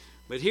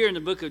But here in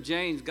the book of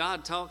James,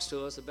 God talks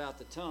to us about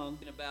the tongue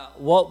and about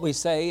what we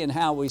say and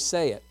how we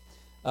say it.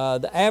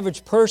 The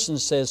average person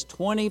says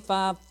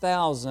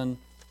 25,000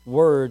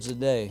 words a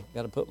day.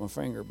 Got to put my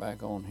finger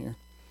back on here.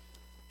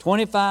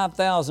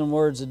 25,000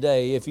 words a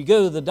day. If you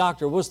go to the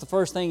doctor, what's the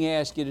first thing he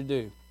asks you to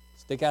do?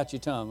 Stick out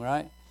your tongue,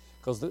 right?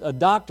 Because a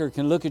doctor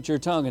can look at your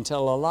tongue and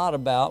tell a lot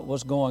about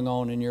what's going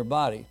on in your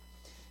body.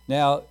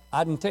 Now,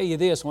 I can tell you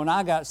this, when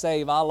I got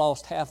saved, I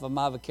lost half of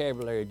my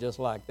vocabulary just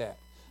like that.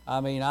 I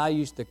mean, I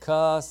used to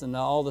cuss and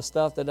all the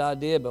stuff that I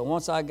did, but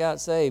once I got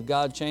saved,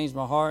 God changed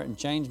my heart and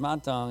changed my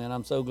tongue, and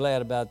I'm so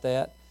glad about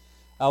that.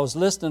 I was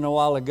listening a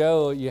while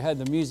ago, you had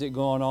the music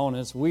going on,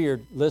 and it's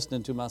weird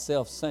listening to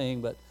myself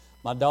sing, but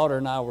my daughter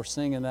and I were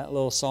singing that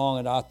little song,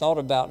 and I thought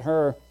about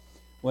her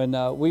when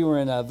we were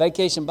in a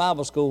vacation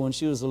Bible school when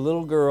she was a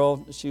little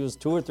girl. She was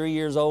 2 or 3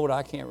 years old,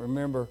 I can't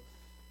remember.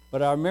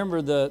 But I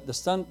remember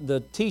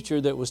the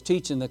teacher that was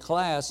teaching the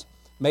class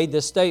made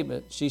this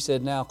statement. She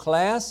said, "Now,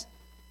 class,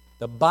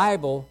 the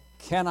Bible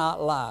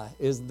cannot lie.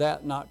 Is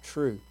that not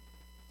true?"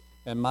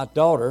 And my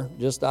daughter,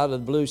 just out of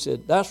the blue,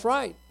 said, "That's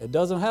right. It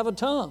doesn't have a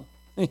tongue."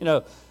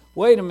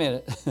 Wait a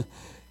minute.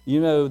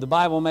 The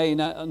Bible may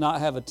not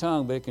have a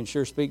tongue, but it can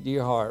sure speak to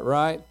your heart,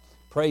 right?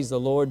 Praise the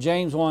Lord.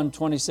 James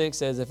 1:26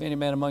 says, "If any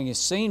man among you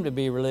seem to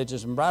be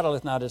religious and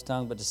bridleth not his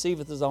tongue, but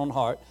deceiveth his own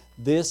heart,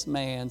 this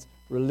man's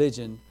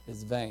religion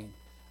is vain."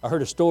 I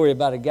heard a story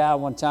about a guy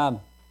one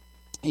time.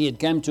 He had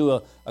come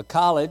to a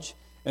college,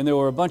 and there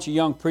were a bunch of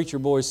young preacher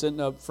boys sitting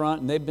up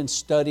front, and they've been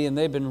studying,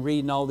 they've been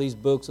reading all these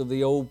books of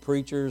the old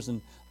preachers,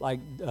 and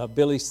like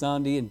Billy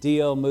Sunday and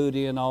D.L.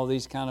 Moody and all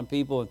these kind of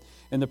people.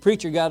 And the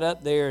preacher got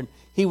up there, and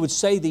he would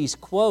say these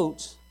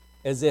quotes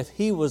as if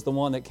he was the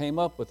one that came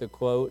up with the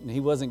quote, and he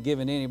wasn't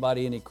giving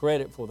anybody any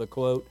credit for the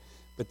quote.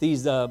 But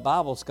these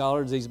Bible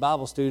scholars, these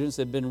Bible students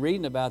had been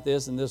reading about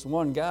this, and this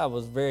one guy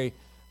was very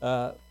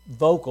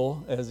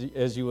vocal,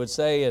 as you would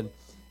say, and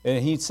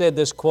he said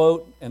this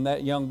quote, and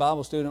that young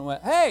Bible student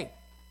went, "Hey!"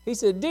 He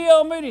said,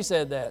 "D.L. Moody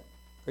said that."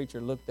 The preacher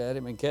looked at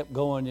him and kept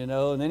going, and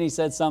then he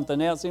said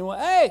something else, and he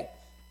went, "Hey!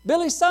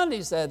 Billy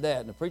Sunday said that."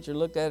 And the preacher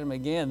looked at him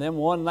again. Then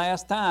one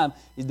last time,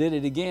 he did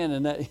it again,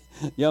 and that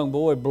young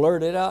boy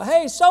blurted out,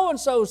 "Hey,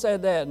 so-and-so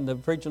said that." And the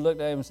preacher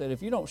looked at him and said,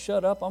 "If you don't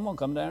shut up, I'm going to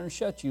come down and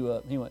shut you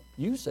up." And he went,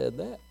 "You said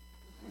that."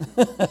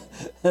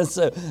 And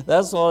so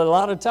that's what a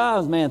lot of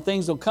times, man,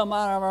 things will come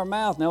out of our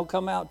mouth, and they'll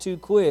come out too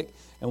quick.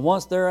 And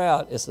once they're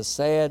out, it's a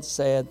sad,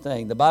 sad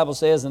thing. The Bible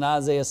says in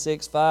Isaiah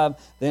 6:5,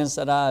 "Then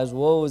said I,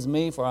 woe is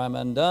me, for I am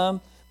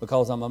undone,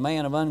 because I'm a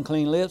man of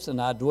unclean lips,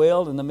 and I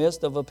dwell in the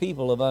midst of a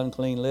people of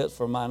unclean lips,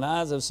 for mine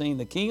eyes have seen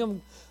the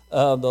King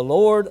of the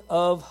Lord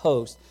of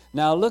hosts."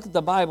 Now look at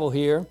the Bible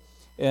here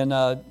in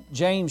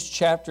James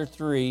chapter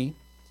 3,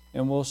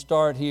 and we'll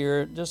start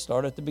here, just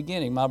start at the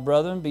beginning. "My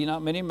brethren, be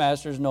not many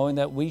masters, knowing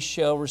that we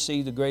shall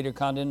receive the greater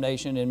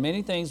condemnation. In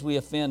many things we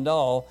offend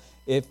all.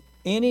 If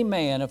any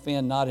man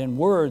offend not in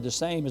word, the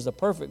same is a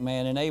perfect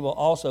man, and able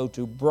also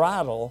to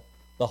bridle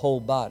the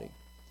whole body.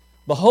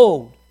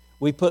 Behold,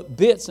 we put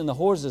bits in the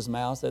horses'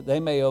 mouths that they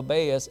may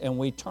obey us, and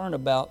we turn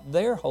about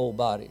their whole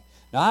body."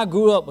 Now, I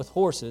grew up with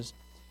horses,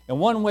 and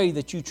one way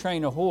that you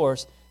train a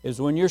horse is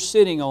when you're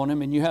sitting on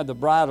him and you have the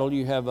bridle,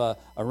 you have a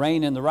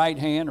rein in the right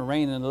hand, a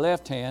rein in the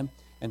left hand,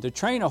 and to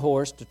train a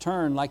horse to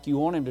turn like you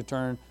want him to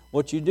turn,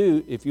 what you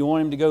do, if you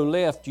want him to go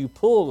left, you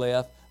pull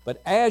left,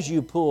 but as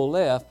you pull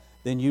left,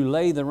 then you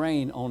lay the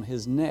rein on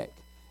his neck.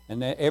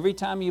 And every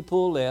time you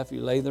pull left,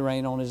 you lay the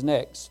rein on his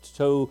neck.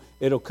 So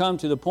it'll come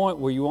to the point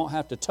where you won't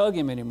have to tug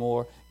him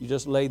anymore. You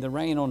just lay the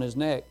rein on his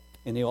neck,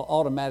 and he'll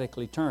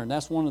automatically turn.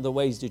 That's one of the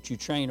ways that you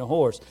train a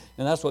horse.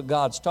 And that's what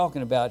God's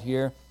talking about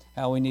here,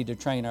 how we need to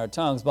train our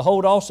tongues.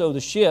 "Behold also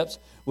the ships,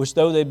 which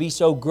though they be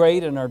so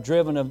great and are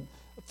driven of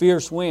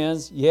fierce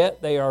winds,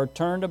 yet they are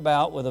turned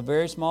about with a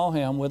very small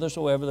helm,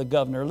 whithersoever the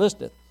governor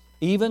listeth.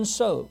 Even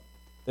so,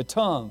 the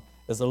tongue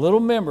is a little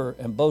member,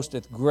 and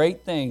boasteth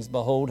great things.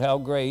 Behold, how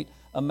great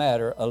a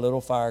matter a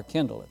little fire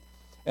kindleth.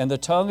 And the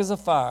tongue is a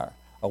fire,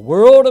 a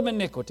world of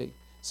iniquity.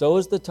 So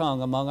is the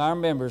tongue among our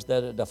members,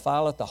 that it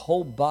defileth the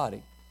whole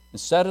body,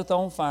 and setteth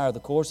on fire the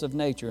course of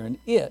nature. And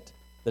it,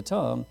 the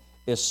tongue,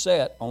 is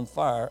set on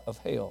fire of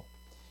hell.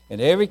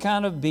 And every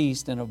kind of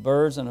beast, and of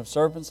birds, and of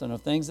serpents, and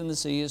of things in the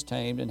sea is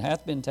tamed, and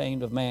hath been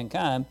tamed of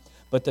mankind.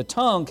 But the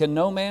tongue can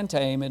no man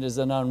tame. It is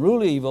an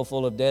unruly evil,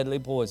 full of deadly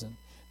poison.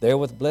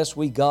 Therewith bless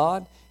we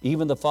God,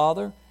 even the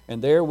Father,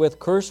 and therewith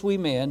curse we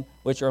men,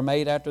 which are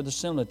made after the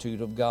similitude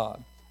of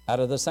God. Out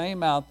of the same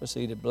mouth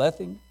proceeded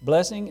blessing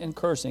and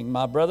cursing.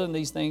 My brethren,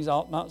 these things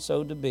ought not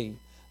so to be.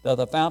 Though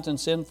the fountain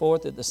send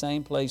forth at the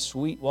same place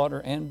sweet water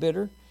and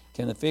bitter,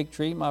 can the fig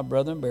tree, my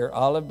brethren, bear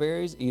olive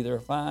berries, either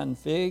fine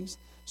figs?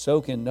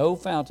 So can no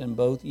fountain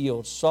both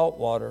yield salt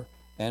water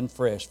and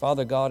fresh.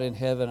 Father God in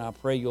heaven, I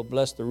pray you'll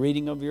bless the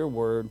reading of your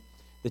word,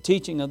 the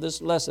teaching of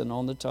this lesson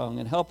on the tongue,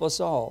 and help us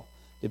all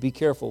to be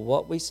careful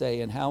what we say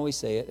and how we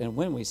say it and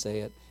when we say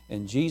it.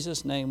 In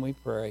Jesus' name we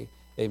pray.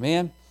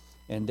 Amen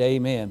and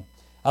amen.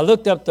 I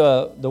looked up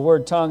the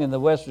word tongue in the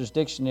Webster's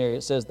Dictionary.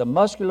 It says, the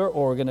muscular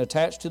organ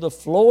attached to the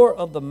floor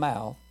of the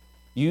mouth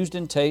used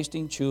in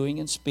tasting, chewing,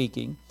 and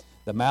speaking.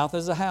 The mouth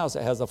is a house.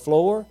 It has a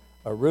floor,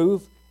 a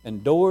roof,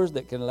 and doors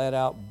that can let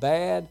out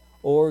bad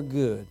or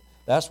good.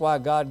 That's why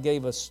God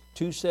gave us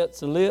 2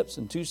 sets of lips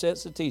and 2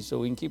 sets of teeth so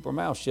we can keep our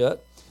mouth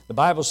shut. The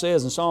Bible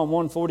says in Psalm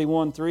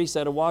 141:3,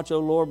 set a watch, O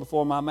Lord,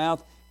 before my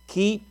mouth.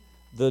 Keep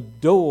the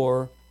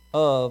door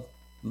of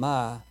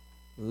my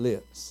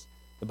lips.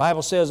 The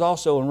Bible says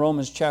also in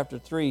Romans chapter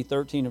 3,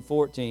 13 and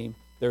 14,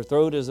 their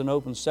throat is an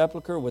open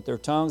sepulchre. With their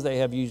tongues they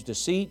have used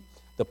deceit.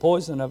 The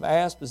poison of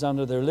asp is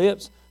under their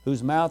lips,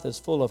 whose mouth is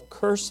full of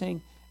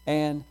cursing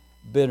and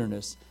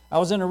bitterness. I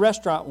was in a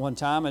restaurant one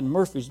time in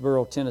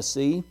Murfreesboro,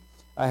 Tennessee.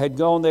 I had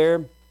gone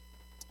there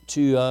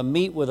to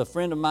meet with a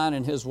friend of mine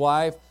and his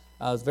wife.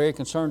 I was very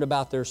concerned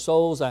about their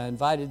souls. I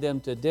invited them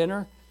to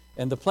dinner.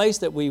 And the place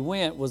that we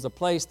went was a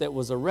place that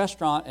was a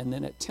restaurant, and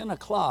then at 10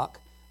 o'clock,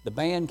 the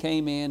band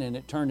came in and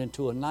it turned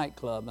into a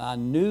nightclub. I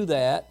knew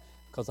that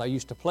because I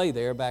used to play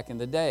there back in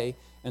the day.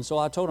 And so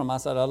I told them, I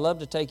said, I'd love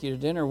to take you to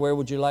dinner. Where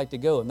would you like to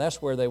go? And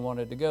that's where they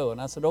wanted to go.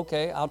 And I said,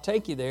 okay, I'll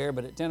take you there,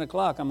 but at 10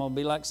 o'clock, I'm going to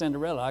be like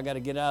Cinderella. I got to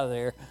get out of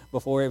there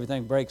before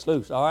everything breaks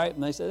loose. All right?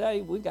 And they said,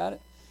 hey, we got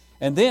it.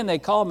 And then they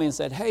called me and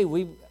said, hey,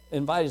 we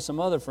invited some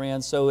other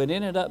friends. So it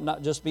ended up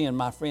not just being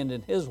my friend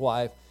and his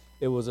wife.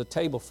 It was a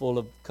table full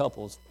of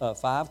couples,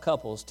 5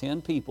 couples,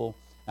 10 people.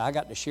 I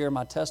got to share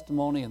my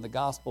testimony and the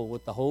gospel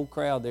with the whole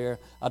crowd there.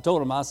 I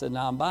told them, I said,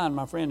 now I'm buying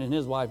my friend and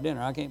his wife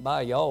dinner. I can't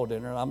buy y'all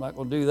dinner. I'm not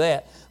going to do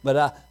that.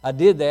 But I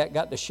did that,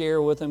 got to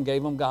share with them,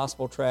 gave them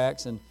gospel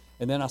tracts. And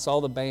then I saw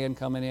the band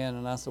coming in,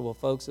 and I said, well,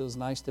 folks, it was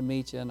nice to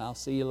meet you, and I'll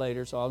see you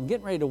later. So I'm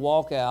getting ready to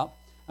walk out.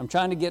 I'm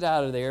trying to get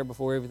out of there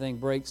before everything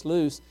breaks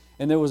loose.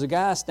 And there was a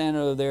guy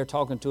standing over there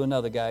talking to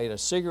another guy. He had a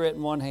cigarette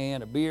in one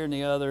hand, a beer in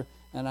the other.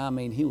 And I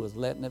mean, he was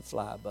letting it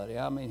fly, buddy.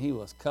 I mean, he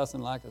was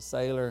cussing like a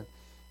sailor.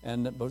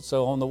 But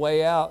so on the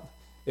way out,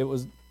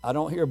 I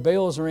don't hear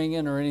bells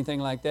ringing or anything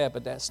like that,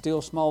 but that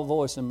still small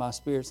voice in my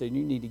spirit said,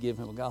 you need to give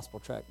him a gospel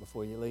tract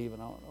before you leave.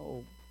 And I went,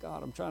 oh,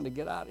 God, I'm trying to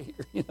get out of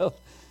here, And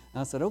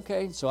I said,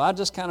 okay. So I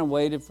just kind of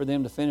waited for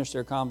them to finish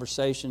their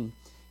conversation.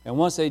 And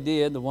once they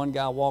did, the one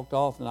guy walked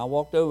off, and I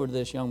walked over to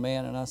this young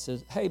man, and I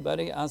said, hey,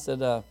 buddy, I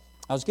said, I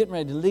was getting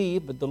ready to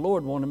leave, but the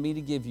Lord wanted me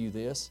to give you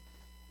this.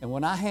 And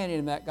when I handed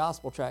him that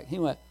gospel tract, he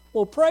went,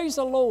 well, praise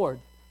the Lord.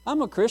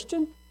 I'm a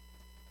Christian.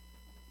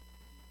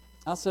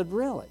 I said,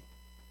 really?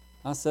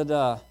 I said,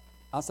 I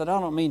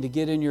don't mean to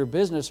get in your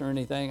business or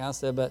anything. I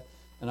said,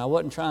 and I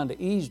wasn't trying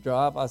to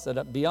eavesdrop. I said,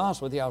 to be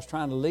honest with you, I was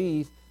trying to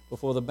leave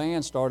before the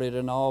band started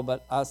and all,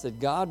 but I said,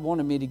 God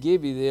wanted me to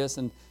give you this.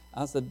 And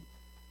I said,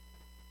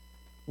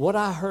 what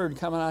I heard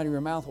coming out of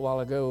your mouth a while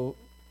ago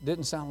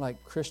didn't sound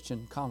like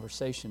Christian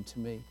conversation to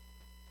me.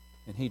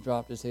 And he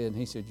dropped his head and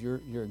he said,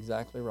 you're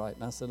exactly right.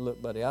 And I said,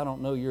 look, buddy, I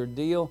don't know your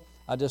deal.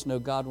 I just know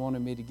God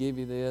wanted me to give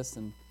you this.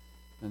 And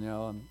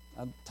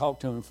I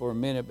talked to him for a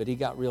minute, but he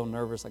got real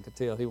nervous. I could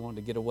tell he wanted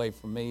to get away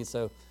from me.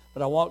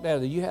 But I walked out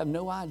of there. You have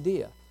no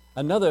idea.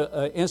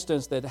 Another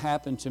instance that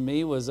happened to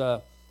me was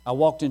I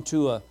walked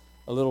into a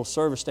little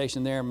service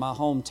station there in my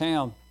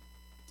hometown.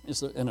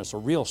 And it's a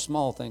real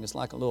small thing. It's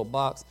like a little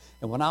box.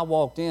 And when I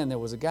walked in, there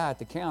was a guy at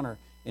the counter,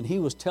 and he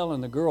was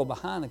telling the girl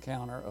behind the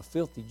counter a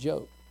filthy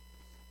joke.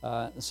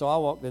 So I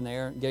walked in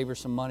there and gave her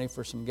some money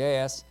for some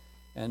gas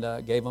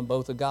and gave them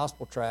both a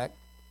gospel tract,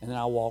 and then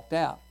I walked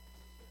out.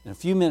 And a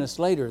few minutes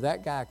later,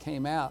 that guy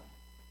came out,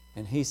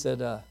 and he said,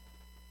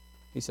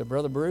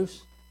 Brother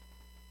Bruce,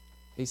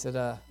 he said,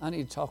 I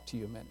need to talk to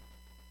you a minute.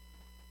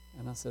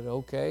 And I said,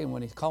 okay. And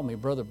when he called me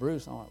Brother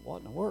Bruce, I went, what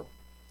in the world?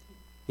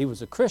 He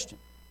was a Christian.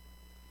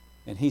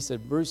 And he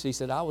said, Bruce, he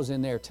said, I was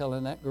in there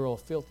telling that girl a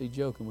filthy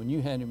joke, and when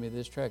you handed me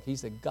this tract, he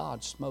said,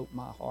 God smote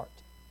my heart.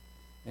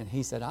 And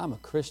he said, I'm a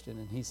Christian.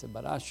 And he said,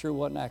 but I sure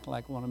wasn't acting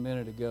like one a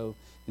minute ago.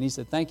 And he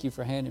said, thank you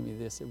for handing me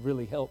this. It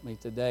really helped me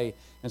today.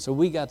 And so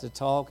we got to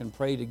talk and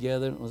pray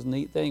together. And it was a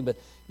neat thing. But,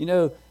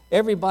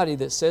 everybody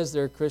that says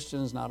they're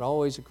Christians, not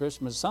always a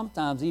Christian, but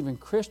sometimes even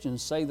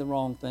Christians say the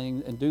wrong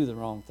thing and do the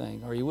wrong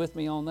thing. Are you with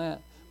me on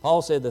that?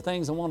 Paul said, the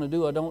things I want to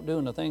do, I don't do,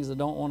 and the things I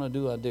don't want to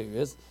do, I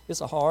do.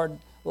 It's a hard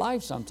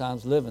life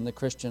sometimes living the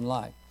Christian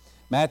life.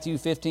 Matthew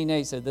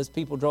 15:8 said, this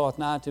people draweth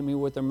nigh to me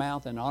with their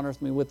mouth and honoreth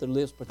me with their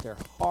lips, but their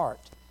heart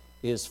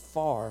is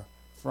far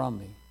from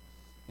me.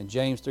 And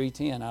James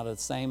 3:10, out of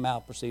the same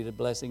mouth proceeded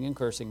blessing and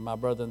cursing. My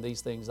brethren,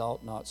 these things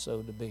ought not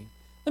so to be.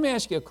 Let me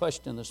ask you a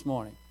question this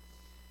morning.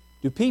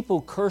 Do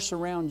people curse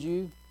around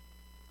you?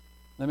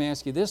 Let me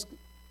ask you this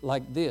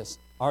like this.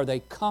 Are they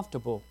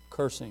comfortable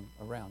cursing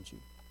around you?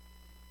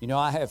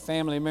 I have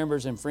family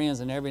members and friends,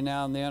 and every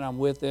now and then I'm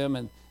with them,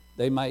 and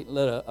they might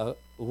let a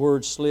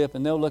word slip,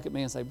 and they'll look at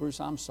me and say, Bruce,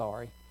 I'm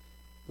sorry.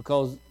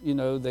 Because,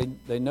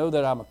 they know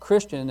that I'm a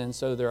Christian, and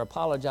so they're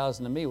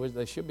apologizing to me, which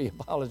they should be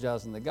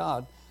apologizing to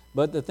God.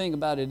 But the thing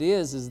about it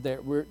is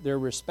that they're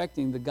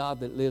respecting the God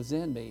that lives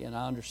in me, and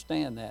I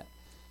understand that.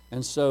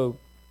 And so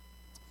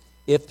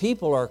if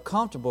people are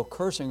comfortable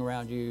cursing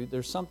around you,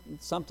 there's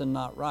something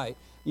not right.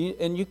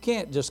 And you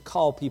can't just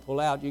call people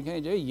out. You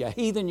can't, you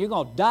heathen, you're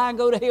going to die and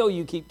go to hell,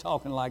 you keep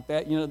talking like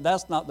that.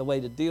 That's not the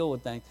way to deal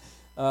with things.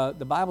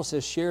 the Bible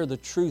says share the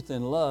truth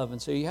in love.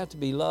 And so you have to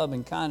be love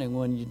and kind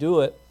when you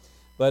do it.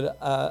 But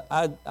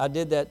I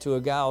did that to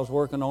a guy I was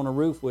working on a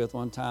roof with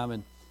one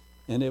time.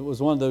 And it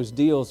was one of those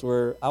deals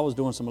where I was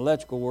doing some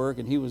electrical work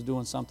and he was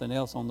doing something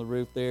else on the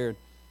roof there.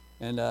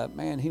 And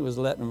man, he was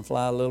letting them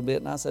fly a little bit.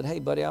 And I said, hey,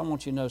 buddy, I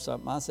want you to know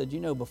something. I said,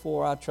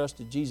 before I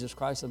trusted Jesus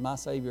Christ as my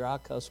Savior, I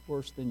cussed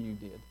worse than you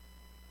did.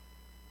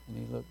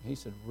 And he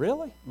said,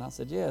 really? And I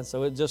said, yeah.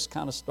 So it just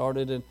kind of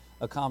started in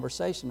a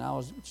conversation. I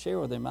was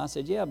sharing with him. I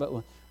said, yeah, but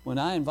when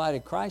I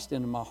invited Christ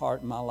into my heart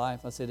and my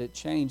life, I said, it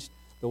changed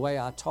the way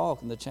I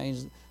talk and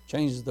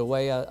changes the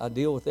way I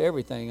deal with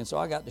everything. And so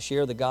I got to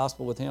share the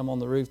gospel with him on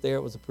the roof there.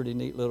 It was a pretty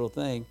neat little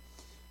thing.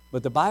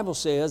 But the Bible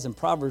says in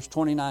Proverbs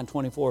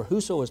 29:24,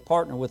 whoso is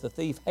partner with a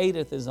thief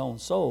hateth his own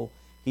soul.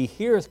 He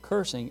heareth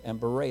cursing and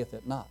bereaveth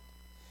it not.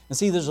 And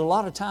see, there's a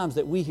lot of times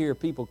that we hear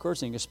people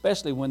cursing,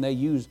 especially when they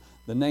use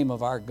the name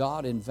of our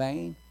God in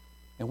vain,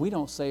 and we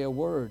don't say a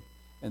word.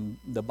 And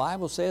the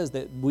Bible says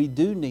that we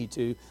do need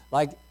to.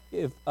 Like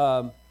if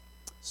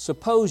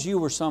suppose you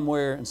were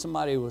somewhere and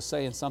somebody was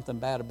saying something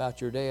bad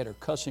about your dad or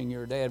cussing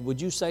your dad, would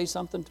you say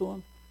something to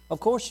him? Of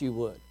course you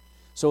would.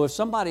 So if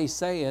somebody's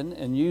saying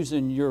and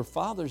using your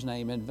Father's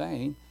name in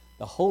vain,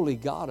 the holy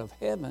God of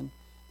heaven,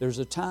 there's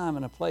a time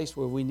and a place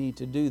where we need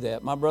to do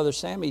that. My brother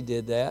Sammy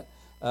did that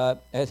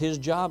at his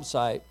job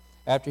site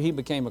after he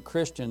became a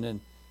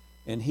Christian,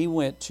 and he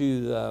went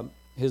to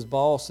his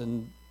boss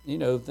and,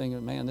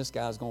 thinking, man, this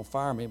guy's going to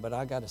fire me, but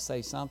I got to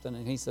say something.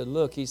 And he said,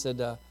 look,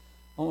 I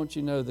want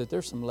you to know that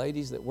there's some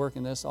ladies that work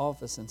in this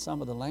office, and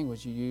some of the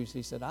language you use,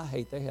 he said, I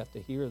hate they have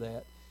to hear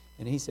that.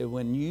 And he said,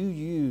 when you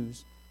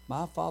use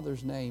my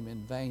Father's name in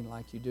vain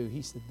like you do,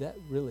 he said, that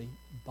really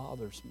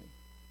bothers me.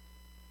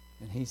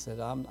 And he said,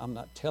 I'm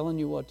not telling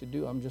you what to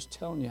do. I'm just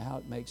telling you how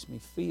it makes me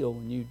feel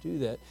when you do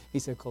that. He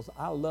said, because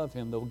I love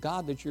him. The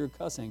God that you're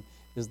cussing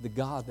is the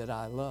God that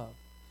I love.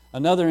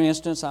 Another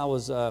instance, I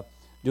was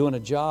doing a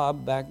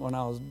job back when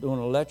I was doing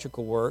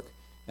electrical work,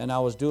 and I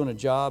was doing a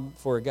job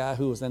for a guy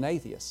who was an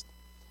atheist.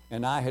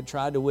 And I had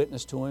tried to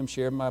witness to him,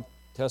 shared my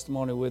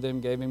testimony with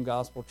him, gave him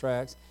gospel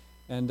tracts.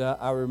 And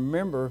I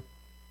remember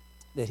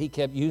that he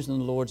kept using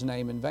the Lord's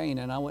name in vain.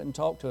 And I went and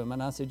talked to him,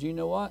 and I said, you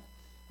know what?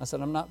 I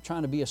said, I'm not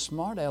trying to be a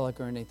smart aleck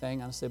or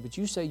anything. I said, but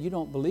you say you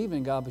don't believe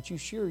in God, but you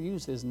sure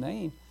use his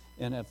name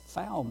in a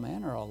foul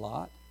manner a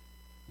lot.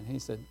 And he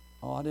said,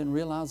 oh, I didn't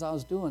realize I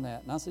was doing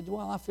that. And I said,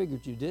 well, I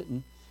figured you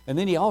didn't. And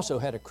then he also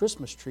had a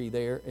Christmas tree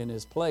there in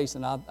his place.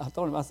 And I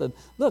told him, I said,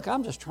 look,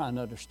 I'm just trying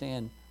to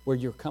understand where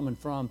you're coming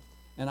from.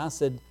 And I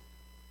said,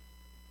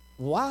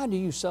 why do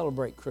you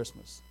celebrate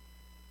Christmas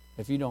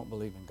if you don't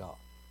believe in God?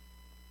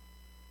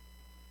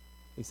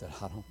 He said,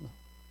 I don't know.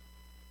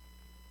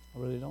 I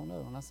really don't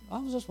know. And I said, I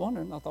was just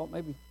wondering. I thought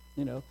maybe,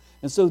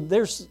 And so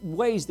there's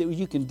ways that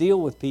you can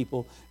deal with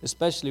people,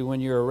 especially when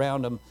you're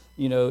around them,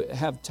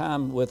 have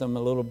time with them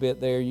a little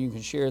bit there. You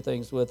can share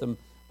things with them,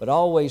 but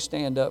always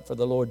stand up for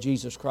the Lord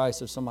Jesus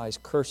Christ if somebody's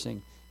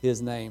cursing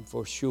his name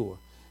for sure.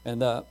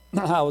 And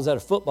I was at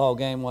a football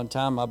game one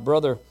time. My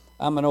brother,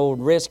 I'm an old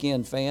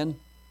Redskin fan,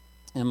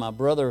 and my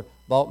brother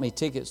bought me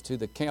tickets to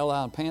the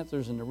Carolina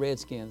Panthers and the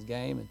Redskins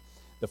game. And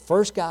the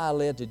first guy I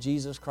led to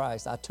Jesus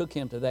Christ, I took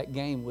him to that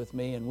game with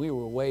me, and we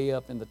were way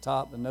up in the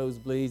top, the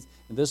nosebleeds.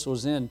 And this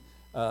was in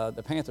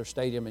the Panther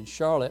Stadium in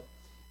Charlotte,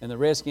 and the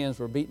Redskins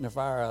were beating the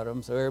fire out of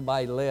them, so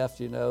everybody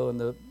left, and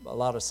a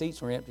lot of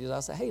seats were empty. So I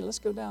said, hey, let's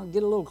go down and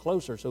get a little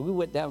closer. So we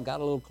went down,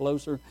 got a little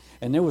closer,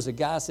 and there was a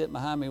guy sitting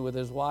behind me with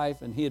his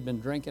wife, and he had been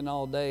drinking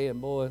all day,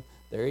 and boy,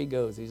 there he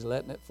goes. He's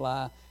letting it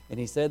fly, and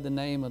he said the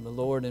name of the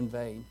Lord in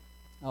vain.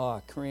 Oh,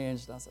 I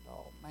cringed. I said,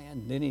 oh, man.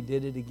 And then he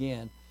did it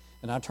again.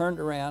 And I turned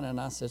around and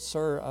I said,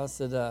 sir, I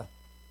said, I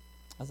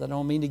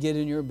don't mean to get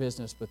in your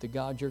business, but the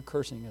God you're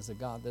cursing is the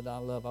God that I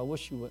love. I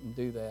wish you wouldn't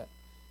do that.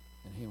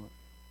 And he went,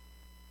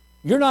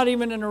 you're not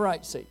even in the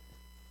right seat.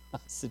 I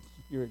said,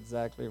 you're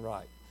exactly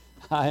right.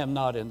 I am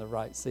not in the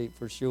right seat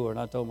for sure. And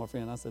I told my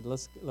friend, I said,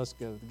 let's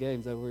go. The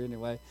game's over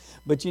anyway.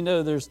 But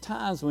there's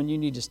times when you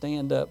need to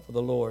stand up for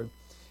the Lord.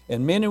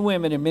 And men and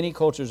women in many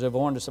cultures have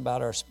warned us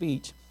about our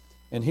speech.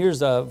 And here's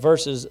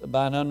verses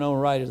by an unknown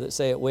writer that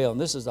say it well. And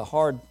this is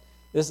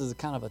a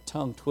kind of a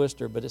tongue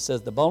twister, but it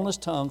says, the boneless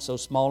tongue, so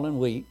small and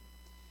weak,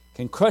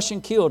 can crush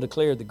and kill,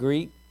 declared the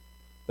Greek.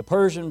 The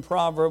Persian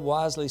proverb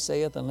wisely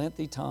saith, a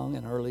lengthy tongue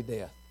and early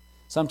death.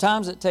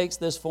 Sometimes it takes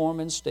this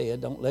form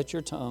instead, don't let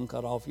your tongue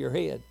cut off your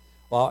head.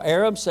 While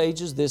Arab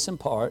sages this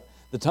impart,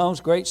 the tongue's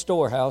great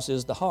storehouse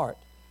is the heart.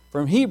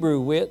 From Hebrew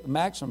wit, the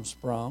maxim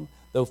sprung,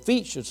 though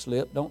feet should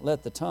slip, don't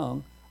let the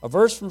tongue. A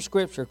verse from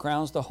Scripture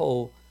crowns the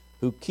whole,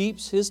 who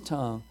keeps his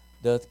tongue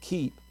doth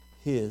keep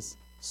his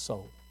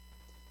soul.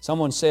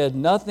 Someone said,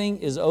 nothing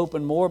is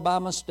opened more by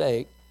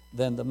mistake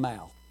than the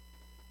mouth.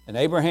 And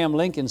Abraham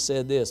Lincoln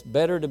said this,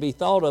 better to be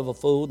thought of a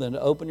fool than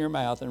to open your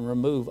mouth and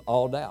remove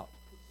all doubt.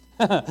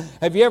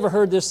 Have you ever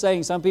heard this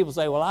saying? Some people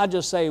say, well, I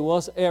just say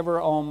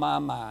whatever on my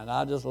mind.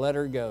 I just let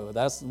her go.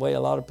 That's the way a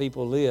lot of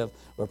people live.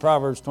 Where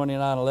Proverbs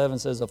 29:11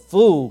 says, a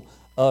fool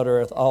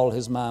uttereth all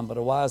his mind, but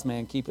a wise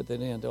man keepeth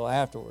it in until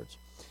afterwards.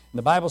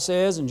 The Bible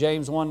says in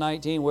James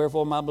 1:19,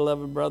 "Wherefore, my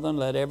beloved brethren,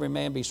 let every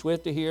man be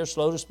swift to hear,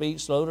 slow to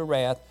speak, slow to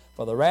wrath,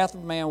 for the wrath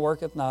of man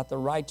worketh not the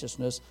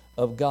righteousness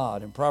of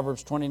God." In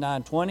Proverbs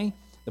 29:20,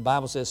 the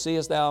Bible says,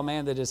 "Seest thou a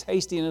man that is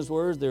hasty in his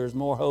words? There is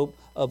more hope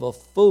of a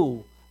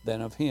fool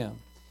than of him."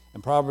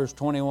 And Proverbs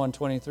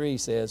 21:23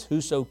 says,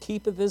 "Whoso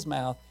keepeth his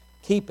mouth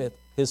keepeth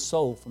his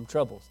soul from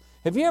troubles."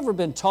 Have you ever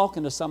been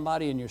talking to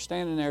somebody and you're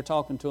standing there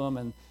talking to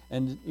them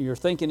and you're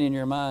thinking in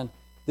your mind,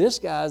 this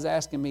guy's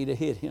asking me to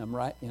hit him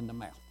right in the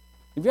mouth?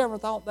 Have you ever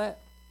thought that?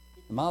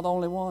 Am I the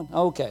only one?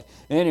 Okay.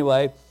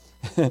 Anyway,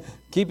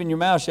 keeping your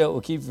mouth shut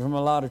will keep you from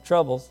a lot of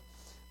troubles.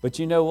 But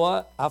you know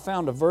what? I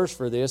found a verse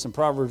for this in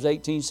Proverbs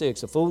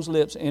 18:6. "A fool's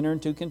lips enter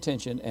into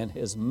contention, and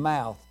his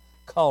mouth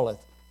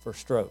calleth for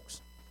strokes."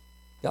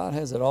 God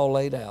has it all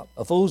laid out.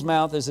 A fool's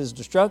mouth is his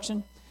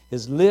destruction.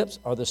 His lips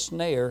are the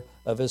snare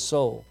of his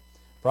soul.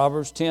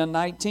 Proverbs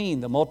 10:19,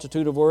 "The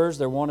multitude of words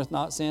there wanteth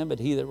not sin, but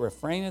he that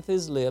refraineth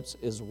his lips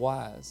is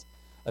wise."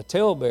 A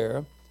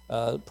talebearer,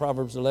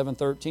 Proverbs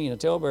 11:13, "A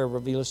talebearer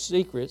revealeth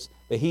secrets,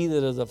 but he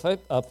that is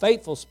a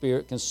faithful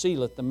spirit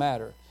concealeth the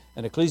matter."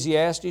 And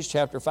Ecclesiastes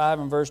chapter 5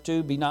 and verse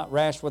 2, "Be not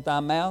rash with thy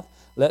mouth,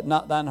 let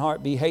not thine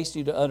heart be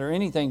hasty to utter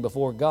anything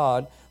before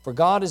God. For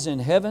God is in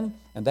heaven,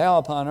 and thou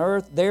upon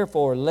earth.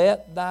 Therefore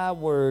let thy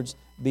words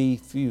be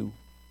few."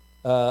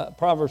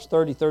 Proverbs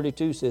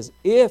 30:32 says,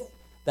 "If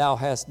thou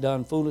hast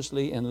done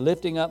foolishly in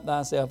lifting up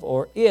thyself,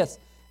 or if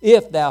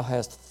thou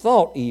hast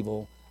thought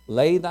evil,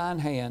 lay thine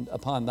hand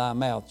upon thy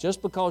mouth."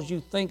 Just because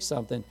you think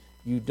something,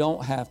 you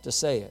don't have to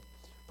say it.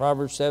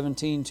 Proverbs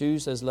 17:2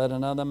 says, "Let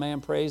another man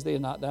praise thee,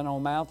 and not thine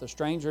own mouth, a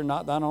stranger,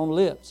 not thine own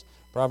lips."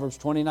 Proverbs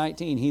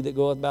 20:19, "He that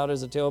goeth about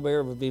as a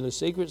talebearer revealeth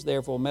secrets,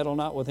 therefore meddle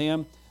not with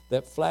him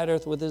that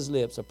flattereth with his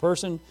lips." A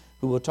person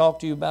who will talk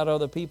to you about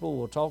other people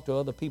will talk to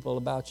other people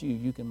about you.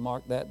 You can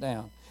mark that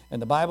down.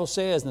 And the Bible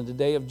says in the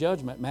day of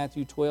judgment,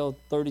 Matthew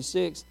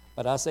 12:36,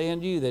 "But I say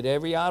unto you that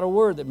every idle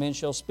word that men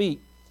shall speak,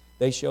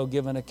 they shall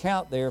give an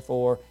account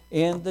therefore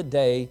in the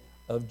day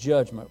of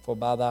judgment. For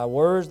by thy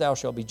words thou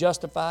shalt be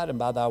justified, and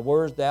by thy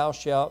words thou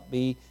shalt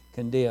be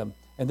condemned."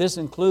 And this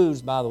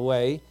includes, by the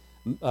way,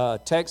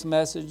 text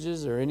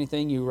messages or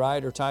anything you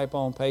write or type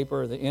on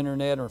paper or the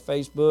internet or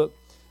Facebook.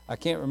 I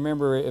can't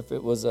remember if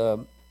it was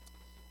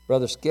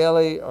Brother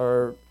Skelly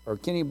or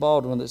Kenny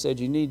Baldwin that said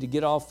you need to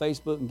get off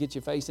Facebook and get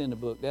your face in the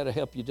book. That'll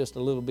help you just a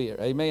little bit.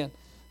 Amen?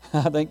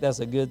 I think that's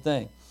a good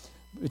thing.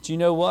 But you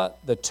know what?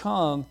 The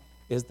tongue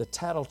is the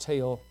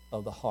tattletale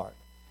of the heart.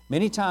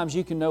 Many times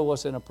you can know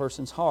what's in a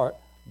person's heart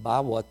by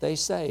what they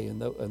say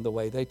and the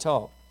way they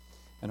talk.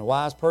 And a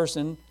wise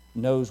person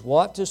knows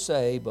what to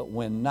say, but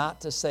when not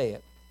to say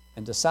it.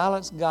 And to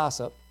silence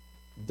gossip,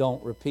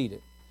 don't repeat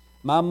it.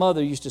 My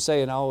mother used to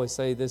say, and I always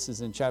say this is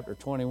in chapter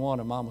 21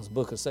 of Mama's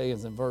Book of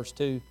Sayings in verse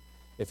 2,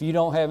 "If you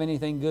don't have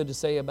anything good to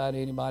say about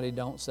anybody,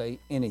 don't say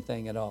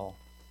anything at all."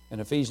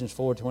 And Ephesians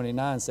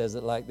 4:29 says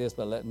it like this,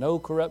 "But let no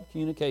corrupt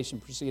communication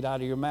proceed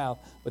out of your mouth,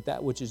 but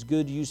that which is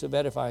good use of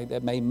edifying,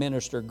 that may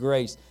minister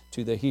grace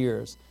to the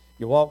hearers."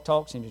 Your walk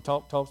talks and your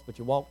talk talks, but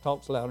your walk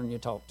talks louder than your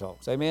talk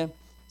talks. Amen?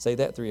 Say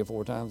that 3 or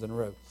 4 times in a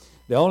row.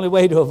 The only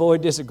way to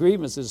avoid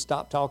disagreements is to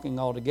stop talking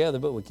altogether,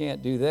 but we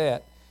can't do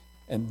that.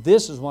 And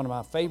this is one of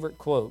my favorite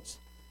quotes.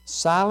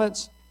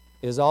 "Silence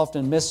is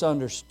often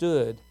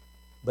misunderstood,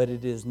 but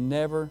it is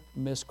never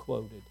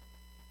misquoted."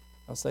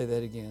 I'll say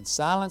that again.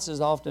 Silence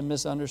is often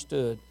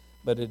misunderstood,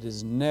 but it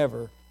is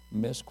never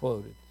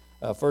misquoted.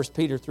 1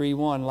 Peter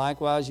 3:1,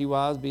 "Likewise, ye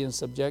wives, be in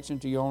subjection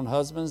to your own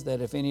husbands,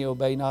 that if any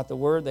obey not the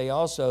word, they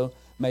also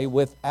may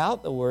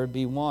without the word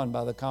be won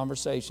by the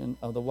conversation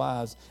of the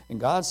wives." And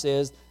God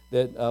says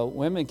that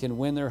women can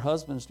win their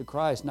husbands to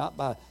Christ, not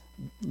by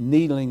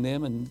needling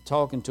them and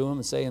talking to them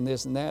and saying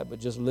this and that, but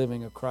just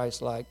living a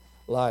Christ-like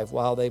life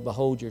while they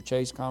behold your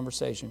chaste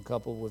conversation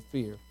coupled with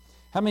fear.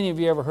 How many of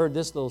you ever heard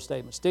this little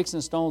statement? "Sticks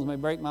and stones may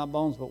break my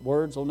bones, but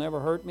words will never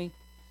hurt me"?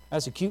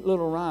 That's a cute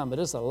little rhyme, but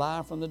it's a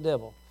lie from the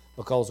devil,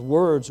 because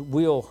words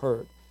will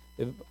hurt.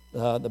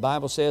 The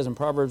Bible says in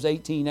Proverbs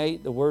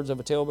 18:8, "The words of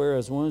a talebearer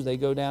as wounds, they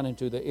go down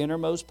into the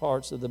innermost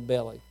parts of the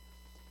belly."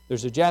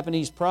 There's a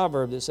Japanese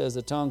proverb that says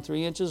the tongue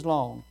 3 inches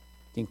long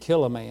can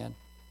kill a man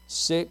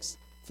 6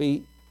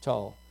 feet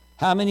tall.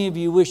 How many of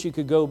you wish you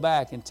could go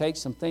back and take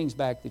some things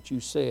back that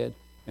you said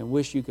and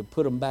wish you could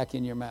put them back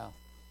in your mouth?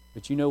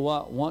 But you know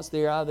what? Once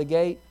they're out of the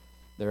gate,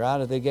 they're out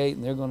of the gate,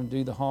 and they're going to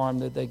do the harm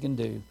that they can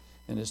do,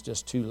 and it's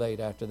just too late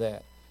after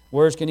that.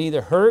 Words can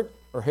either hurt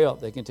or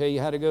help. They can tell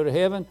you how to go to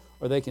heaven,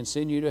 or they can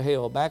send you to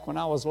hell. Back when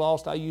I was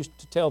lost, I used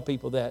to tell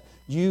people that.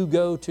 You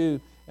go to,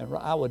 and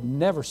I would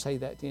never say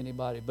that to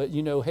anybody, but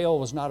you know, hell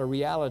was not a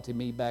reality to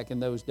me back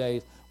in those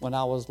days when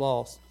I was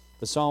lost.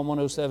 The Psalm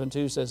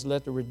 107:2 says,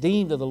 "Let the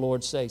redeemed of the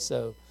Lord say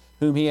so,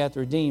 whom he hath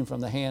redeemed from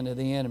the hand of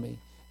the enemy."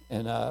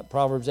 And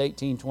Proverbs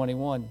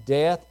 18:21,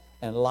 "Death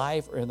and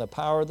life are in the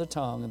power of the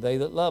tongue, and they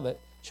that love it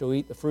shall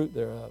eat the fruit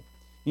thereof."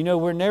 You know,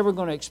 we're never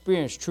going to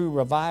experience true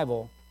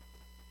revival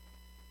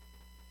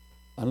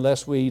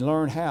unless we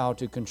learn how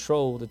to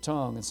control the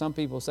tongue. And some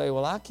people say,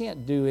 well, I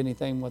can't do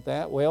anything with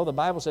that. Well, the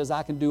Bible says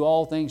I can do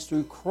all things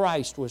through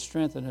Christ which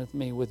strengtheneth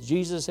me. With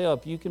Jesus'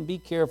 help, you can be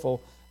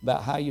careful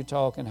about how you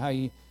talk and how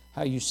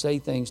you say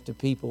things to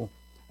people.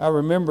 I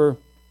remember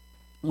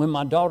when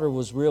my daughter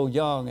was real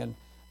young, and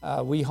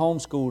we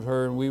homeschooled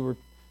her, and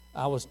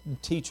I was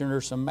teaching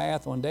her some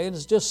math one day, and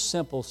it's just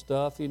simple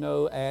stuff,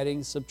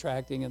 adding,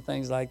 subtracting, and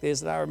things like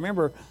this. And I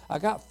remember I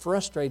got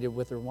frustrated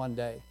with her one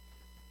day.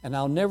 And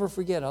I'll never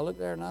forget, I looked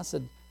there and I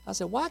said,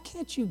 why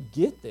can't you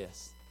get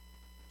this?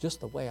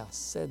 Just the way I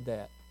said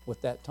that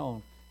with that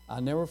tone.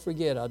 I'll never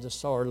forget, I just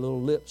saw her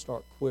little lips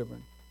start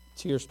quivering,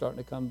 tears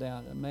starting to come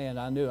down. And man,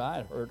 I knew I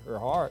had hurt her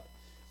heart.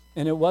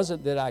 And it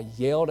wasn't that I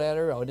yelled at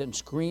her, I didn't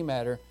scream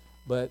at her,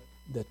 but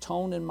the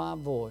tone in my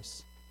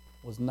voice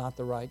was not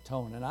the right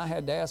tone. And I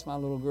had to ask my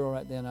little girl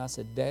right then, I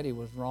said, Daddy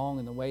was wrong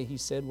in the way he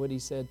said what he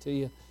said to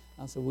you.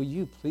 I said, will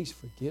you please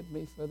forgive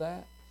me for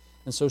that?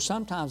 And so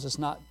sometimes it's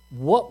not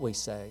what we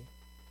say,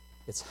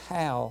 it's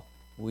how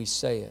we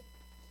say it.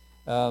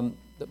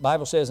 The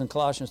Bible says in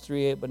Colossians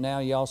 3:8, but now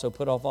you also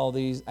put off all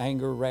these: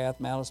 anger, wrath,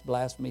 malice,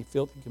 blasphemy,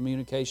 filthy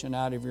communication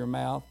out of your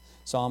mouth.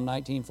 Psalm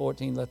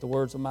 19:14, let the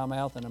words of my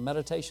mouth and the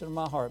meditation of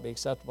my heart be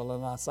acceptable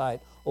in thy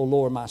sight, O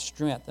Lord, my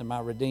strength and my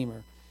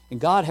Redeemer. And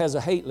God has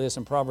a hate list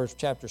in Proverbs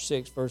chapter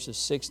 6, verses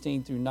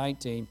 16 through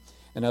 19.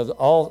 And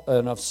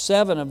of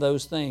 7 of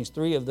those things,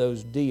 3 of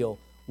those deal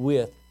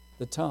with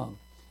the tongue.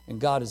 And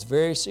God is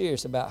very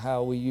serious about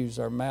how we use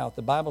our mouth.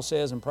 The Bible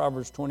says in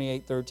Proverbs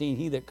 28:13,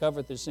 he that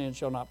covereth his sin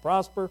shall not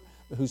prosper,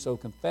 but whoso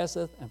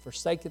confesseth and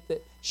forsaketh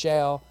it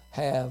shall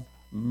have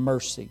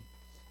mercy.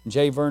 And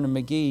J. Vernon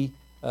McGee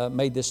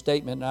made this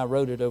statement, and I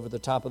wrote it over the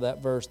top of that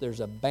verse. There's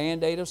a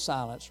Band-Aid of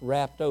silence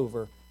wrapped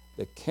over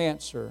the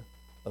cancer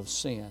of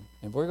sin.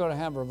 And if we're going to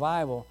have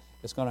revival,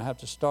 it's going to have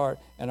to start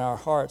in our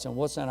hearts, and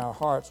what's in our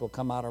hearts will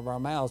come out of our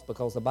mouths,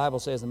 because the Bible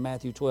says in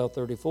Matthew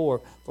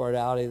 12:34, for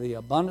out of the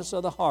abundance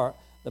of the heart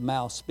the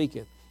mouth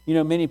speaketh.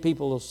 Many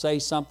people will say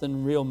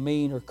something real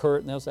mean or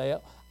curt, and they'll say,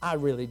 oh, I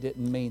really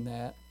didn't mean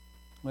that.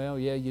 Well,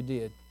 yeah, you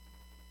did.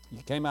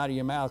 You came out of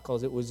your mouth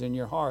because it was in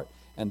your heart,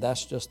 and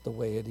that's just the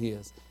way it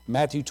is.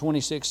 Matthew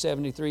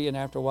 26:73, and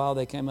after a while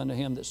they came unto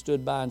him that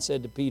stood by and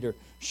said to Peter,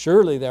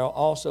 surely thou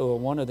also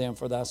art one of them,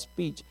 for thy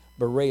speech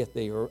bewrayeth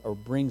thee, or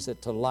brings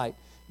it to light.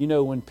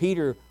 When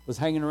Peter was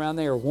hanging around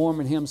there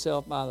warming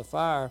himself by the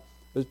fire,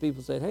 those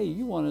people said, hey,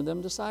 you're one of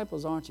them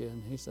disciples, aren't you?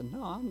 And he said,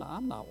 no,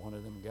 I'm not one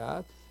of them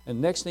guys. And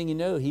next thing you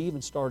know, he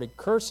even started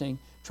cursing,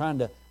 trying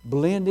to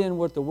blend in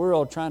with the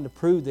world, trying to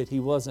prove that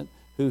he wasn't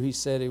who he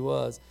said he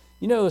was.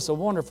 It's a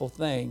wonderful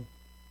thing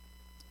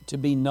to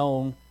be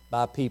known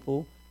by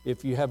people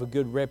if you have a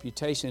good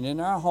reputation.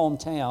 In our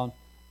hometown,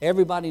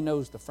 everybody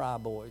knows the Fry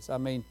Boys. I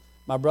mean,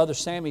 my brother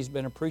Sammy's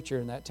been a preacher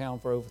in that town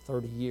for over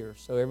 30 years,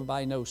 so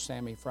everybody knows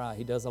Sammy Fry.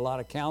 He does a lot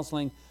of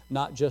counseling,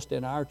 not just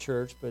in our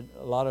church, but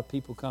a lot of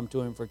people come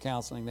to him for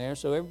counseling there,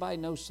 so everybody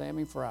knows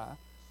Sammy Fry.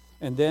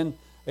 And then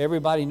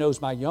everybody knows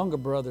my younger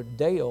brother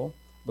Dale,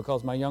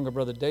 because my younger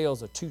brother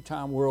Dale's a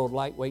 2-time world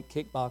lightweight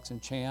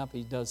kickboxing champ.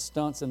 He does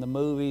stunts in the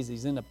movies.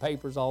 He's in the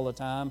papers all the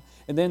time.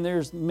 And then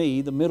there's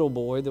me, the middle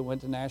boy that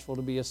went to Nashville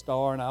to be a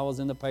star, and I was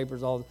in the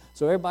papers all the time.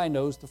 So everybody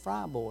knows the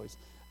Fry Boys.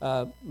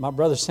 My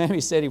brother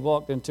Sammy said he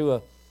walked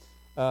into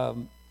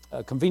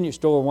a convenience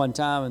store one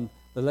time, and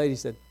the lady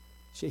said,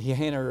 he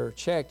handed her a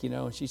check,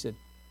 and she said,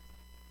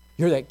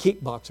 you're that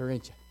kickboxer,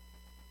 ain't you?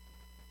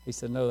 He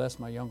said, no, that's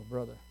my younger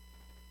brother.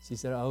 She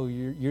said, oh,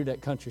 you're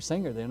that country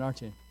singer then,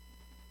 aren't you?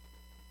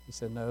 He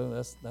said, no,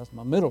 that's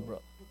my middle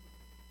brother.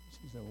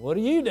 She said, what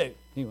do you do?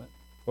 He went,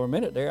 for a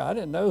minute there, I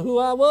didn't know who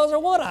I was or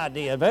what I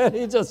did, man.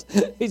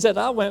 He said,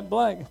 I went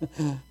blank.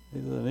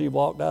 He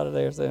walked out of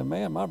there saying,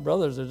 man, my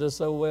brothers are just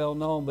so well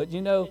known. But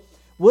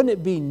wouldn't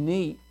it be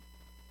neat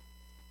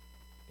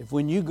if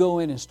when you go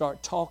in and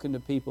start talking to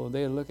people,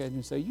 they'll look at you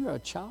and say, you're a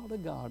child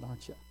of God,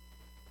 aren't you?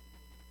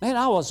 Man,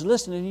 I was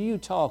listening to you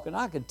talk, and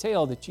I could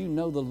tell that you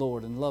know the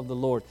Lord and love the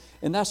Lord.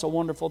 And that's a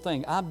wonderful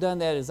thing. I've done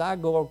that as I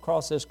go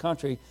across this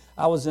country.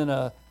 I was in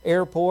an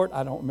airport.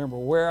 I don't remember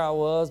where I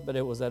was, but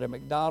it was at a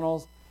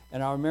McDonald's.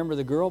 And I remember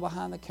the girl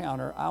behind the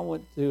counter. I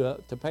went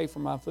to pay for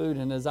my food,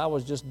 and as I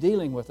was just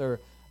dealing with her,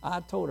 I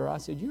told her, I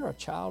said, you're a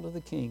child of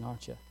the King,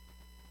 aren't you?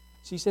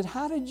 She said,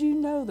 how did you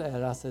know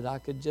that? I said, I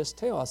could just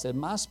tell. I said,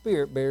 my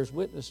spirit bears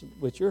witness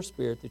with your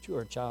spirit that you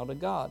are a child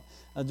of God.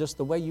 Just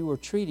the way you were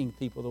treating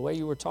people, the way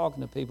you were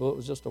talking to people, it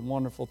was just a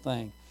wonderful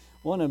thing.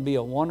 Wouldn't it be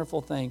a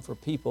wonderful thing for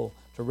people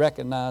to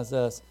recognize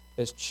us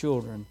as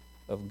children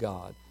of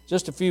God?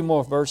 Just a few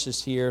more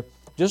verses here.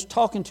 Just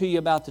talking to you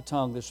about the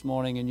tongue this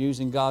morning and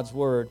using God's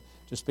word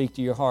to speak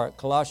to your heart.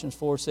 Colossians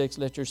 4:6,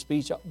 let your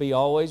speech be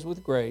always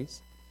with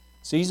grace,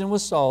 seasoned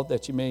with salt,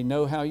 that you may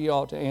know how you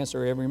ought to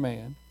answer every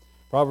man.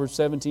 Proverbs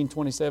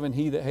 17:27,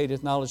 he that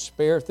hateth knowledge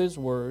spareth his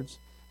words,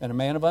 and a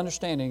man of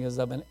understanding is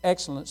of an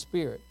excellent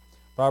spirit.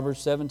 Proverbs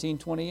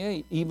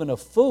 17:28, even a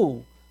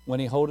fool, when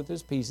he holdeth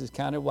his peace, is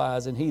counted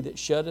wise, and he that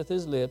shutteth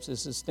his lips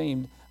is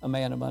esteemed a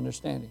man of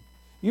understanding.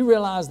 You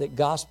realize that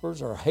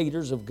gossipers are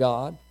haters of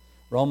God?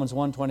 Romans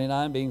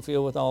 1:29, being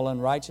filled with all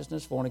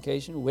unrighteousness,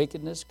 fornication,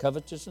 wickedness,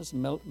 covetousness,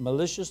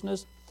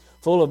 maliciousness,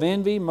 full of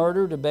envy,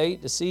 murder,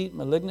 debate, deceit,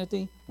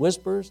 malignity,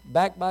 whisperers,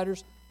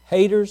 backbiters,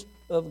 haters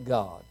of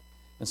God.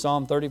 And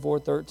Psalm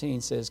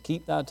 34:13 says,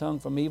 keep thy tongue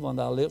from evil and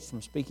thy lips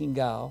from speaking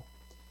guile.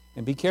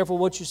 And be careful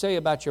what you say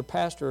about your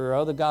pastor or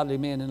other godly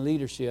men in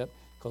leadership,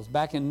 because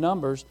back in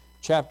Numbers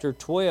chapter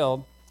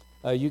 12,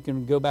 you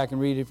can go back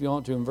and read it if you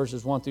want to in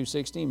verses 1 through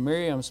 16.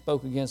 Miriam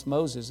spoke against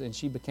Moses, and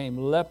she became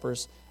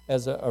leprous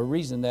as a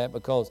reason that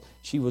because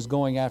she was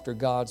going after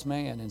God's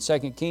man. In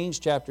 2 Kings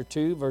chapter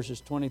 2,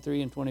 verses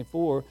 23 and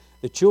 24,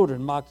 the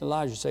children mocked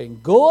Elijah, saying,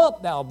 go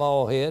up, thou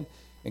bald head.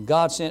 And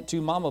God sent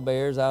 2 mama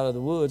bears out of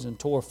the woods and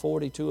tore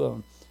 42 of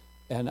them.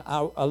 And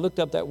I looked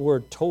up that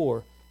word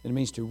tore. It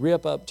means to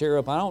rip up, tear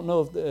up. I don't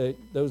know if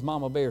those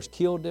mama bears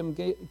killed them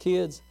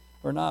kids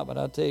or not, but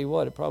I'll tell you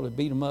what, it probably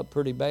beat them up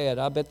pretty bad.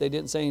 I bet they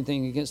didn't say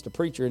anything against the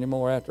preacher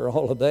anymore after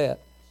all of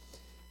that.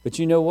 But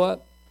you know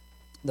what?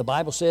 The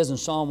Bible says in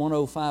Psalm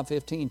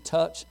 105:15,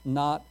 touch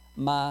not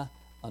my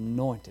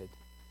anointed.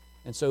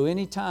 And so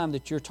any time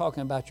that you're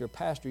talking about your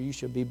pastor, you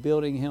should be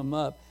building him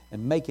up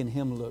and making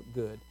him look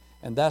good.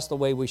 And that's the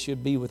way we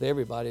should be with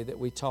everybody that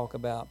we talk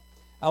about.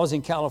 I was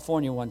in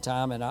California one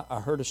time, and I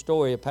heard a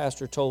story a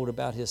pastor told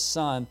about his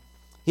son.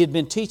 He had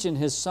been teaching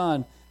his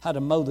son how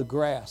to mow the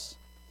grass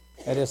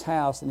at his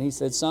house. And he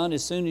said, son,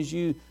 as soon as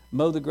you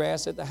mow the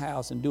grass at the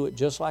house and do it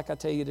just like I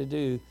tell you to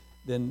do,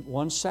 then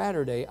one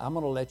Saturday I'm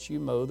going to let you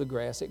mow the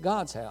grass at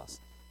God's house.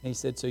 And he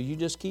said, so you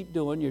just keep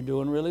doing. You're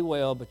doing really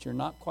well, but you're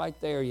not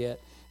quite there yet.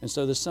 And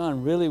so the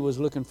son really was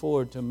looking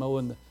forward to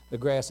mowing the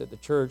grass at the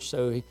church.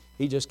 So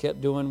he just kept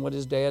doing what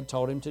his dad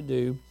taught him to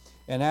do.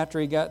 And after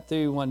he got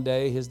through one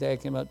day, his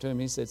dad came up to him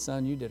and he said,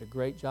 son, you did a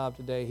great job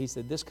today. He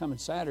said, this coming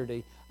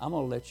Saturday, I'm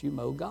going to let you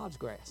mow God's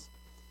grass.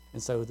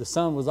 And so the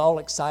son was all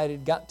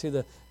excited, got to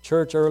the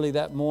church early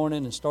that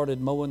morning and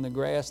started mowing the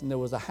grass. And there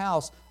was a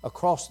house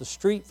across the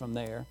street from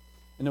there.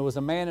 And there was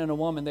a man and a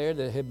woman there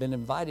that had been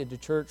invited to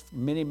church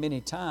many, many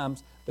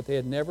times, but they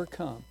had never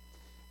come.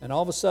 And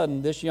all of a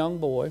sudden, this young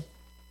boy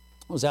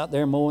was out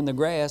there mowing the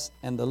grass,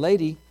 and the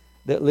lady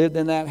that lived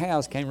in that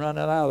house came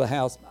running out of the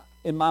house.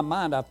 In my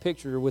mind, I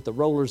pictured her with the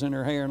rollers in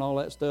her hair and all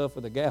that stuff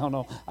with a gown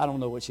on. I don't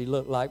know what she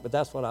looked like, but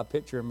that's what I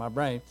picture in my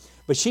brain.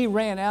 But she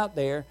ran out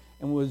there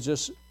and was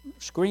just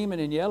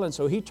screaming and yelling,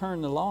 so he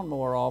turned the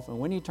lawnmower off, and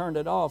when he turned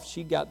it off,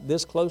 she got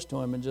this close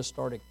to him and just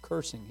started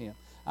cursing him.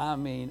 I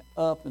mean,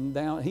 up and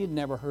down. He had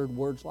never heard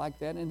words like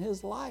that in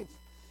his life.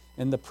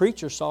 And the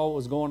preacher saw what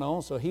was going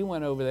on, so he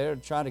went over there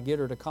to try to get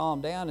her to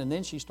calm down, and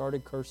then she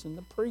started cursing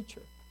the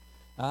preacher.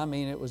 I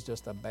mean, it was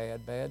just a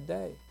bad, bad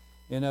day.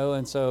 You know,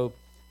 and so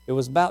it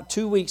was about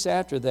 2 weeks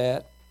after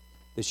that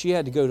she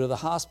had to go to the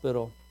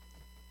hospital,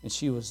 and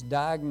she was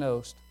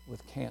diagnosed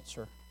with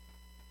cancer.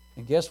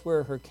 And guess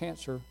where her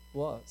cancer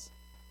was?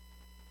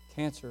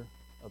 Cancer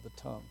of the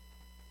tongue.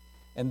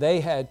 And they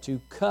had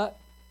to cut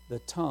the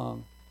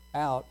tongue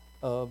out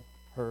of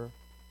her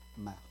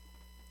mouth.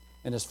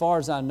 And as far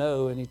as I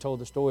know, and he told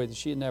the story that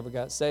she had never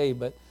got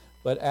saved,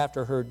 but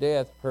after her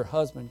death, her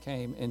husband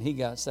came and he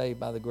got saved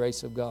by the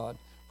grace of God.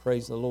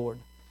 Praise the Lord.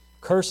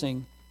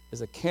 Cursing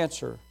is a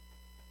cancer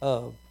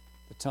of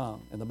the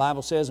tongue. And the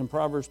Bible says in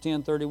Proverbs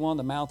 10:31,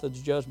 the mouth of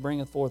the just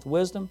bringeth forth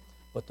wisdom,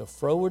 but the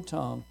froward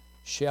tongue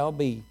shall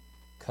be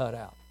cut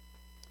out.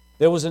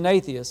 There was an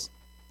atheist.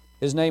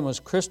 His name was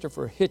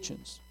Christopher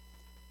Hitchens.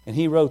 And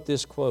he wrote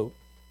this quote,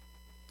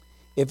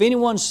 if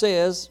anyone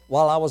says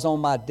while I was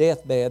on my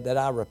deathbed that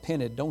I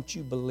repented, don't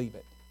you believe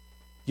it.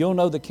 You'll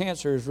know the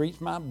cancer has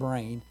reached my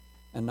brain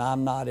and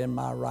I'm not in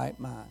my right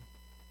mind.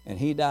 And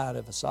he died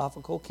of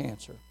esophageal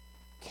cancer,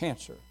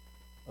 cancer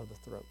of the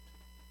throat.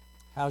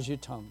 How's your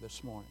tongue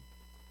this morning?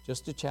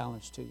 Just a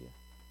challenge to you.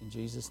 In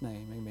Jesus'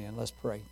 name, amen. Let's pray.